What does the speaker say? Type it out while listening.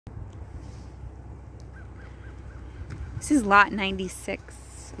This is lot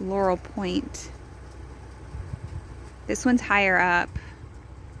 96, Laurel Point. This one's higher up.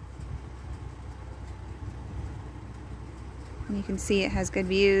 And you can see it has good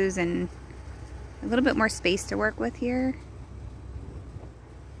views and a little bit more space to work with here.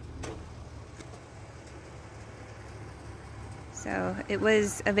 So it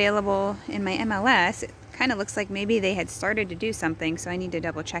was available in my MLS. It kind of looks like maybe they had started to do something, so I need to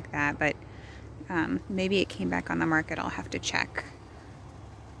double check that, but maybe it came back on the market. I'll have to check.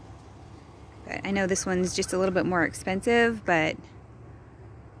 But I know this one's just a little bit more expensive, but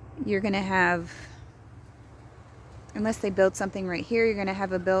you're gonna have, unless they build something right here, you're gonna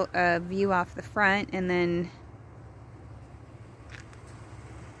have a view off the front, and then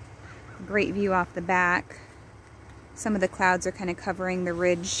a great view off the back. Some of the clouds are kind of covering the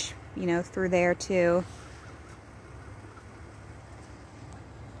ridge, you know, through there too.